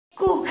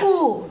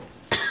Cuckoo.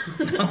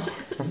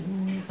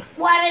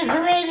 What is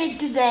raining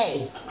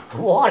today?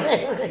 Water.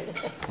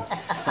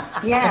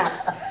 Yeah.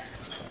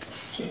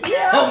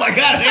 Oh my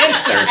God, it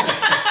answered.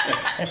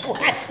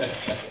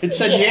 It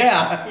said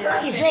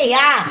yeah. You say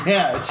yeah.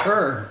 Yeah, it's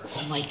her.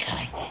 Oh my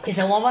God. It's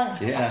a woman?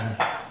 Yeah.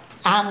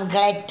 I'm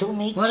glad to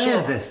meet What you.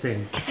 is this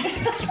thing?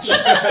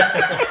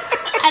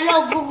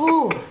 Hello,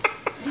 Cuckoo.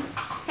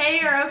 Hey,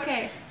 you're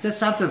okay. That's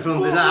something from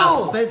the Google.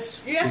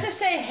 alphabets. You have to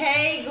say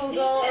hey Google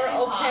or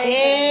okay.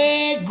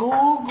 Hey,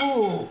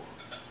 Google.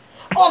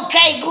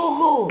 Okay,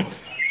 Google.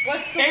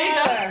 What's the There you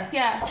go. weather?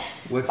 Yeah.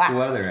 What's the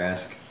weather?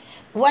 Ask.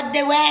 What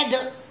the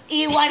weather?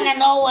 You want to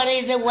know what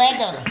is the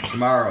weather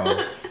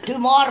Tomorrow.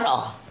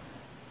 tomorrow?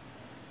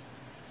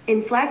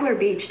 In Flagler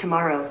Beach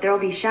tomorrow, there will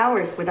be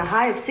showers with a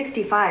high of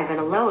 65 and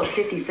a low of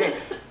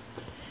 56.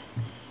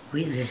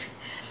 With this,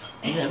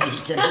 the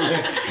mystery.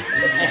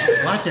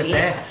 Watch it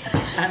there.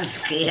 I'm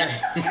scared.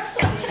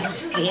 I'm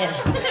scared.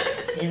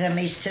 It's a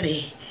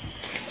mystery.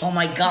 Oh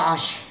my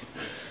gosh.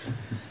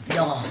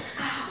 No.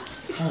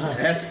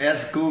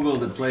 Ask Google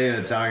to play an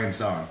Italian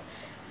song.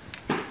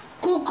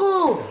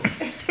 Cuckoo.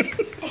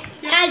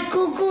 Hi,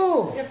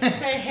 Cuckoo. You have to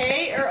say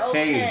hey or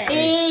okay.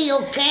 Hey,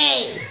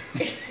 okay.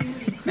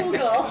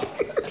 Google.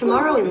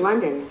 Tomorrow in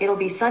London, it'll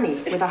be sunny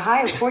with a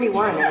high of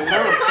 41 and a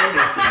low of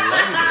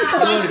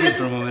 30. Hold it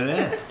for a moment,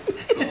 eh?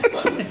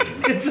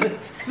 It's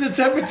the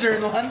temperature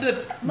in London.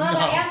 Mom,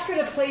 I asked her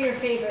to play your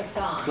favorite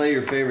song. Play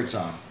your favorite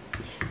song.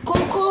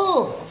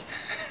 Cuckoo.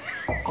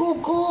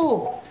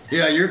 Cuckoo.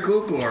 Yeah, you're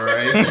cuckoo, all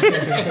right.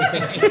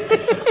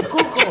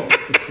 Cuckoo.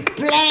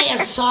 Play a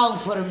song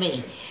for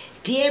me.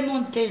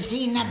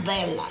 Piemontesina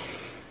bella.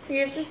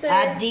 You have to say.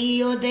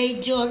 Addio dei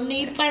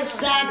giorni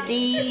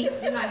passati.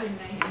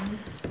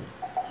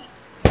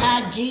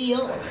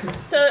 Addio.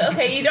 So,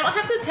 okay, you don't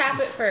have to tap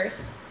it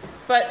first.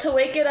 But to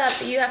wake it up,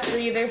 you have to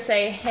either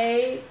say,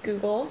 hey,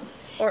 Google,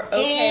 or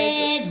okay,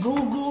 Hey,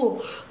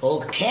 Google.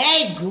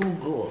 Okay,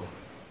 Google.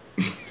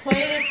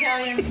 Play an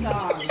Italian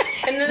song. Google.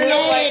 And then Play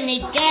it'll an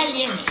light.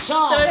 Italian So it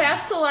song.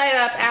 has to light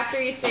up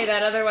after you say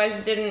that, otherwise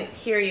it didn't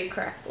hear you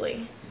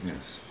correctly.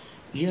 Yes.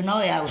 You know,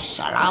 è un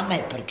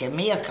salame perché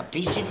mia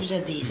capisci cosa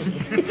dice.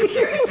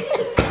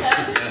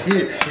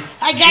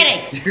 I got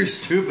it. You're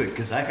stupid,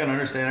 because I can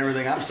understand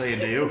everything I'm saying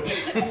to you.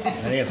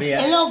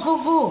 Hello,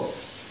 Cuckoo.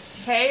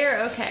 Hey or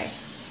okay?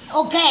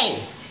 Okay,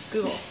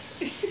 Google.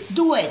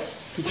 do it.